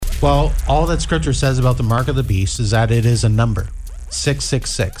Well, all that scripture says about the mark of the beast is that it is a number,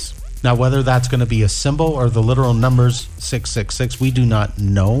 666. Now, whether that's going to be a symbol or the literal numbers 666, we do not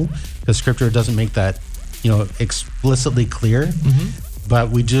know, because scripture doesn't make that, explicitly clear. Mm-hmm. But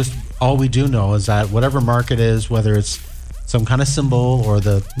all we do know is that whatever mark it is, whether it's some kind of symbol or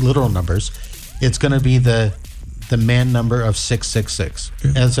the literal numbers, it's going to be the man number of 666.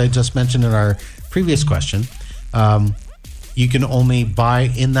 Yeah. As I just mentioned in our previous question, you can only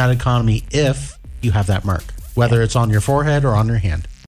buy in that economy if you have that mark, whether it's on your forehead or on your hand.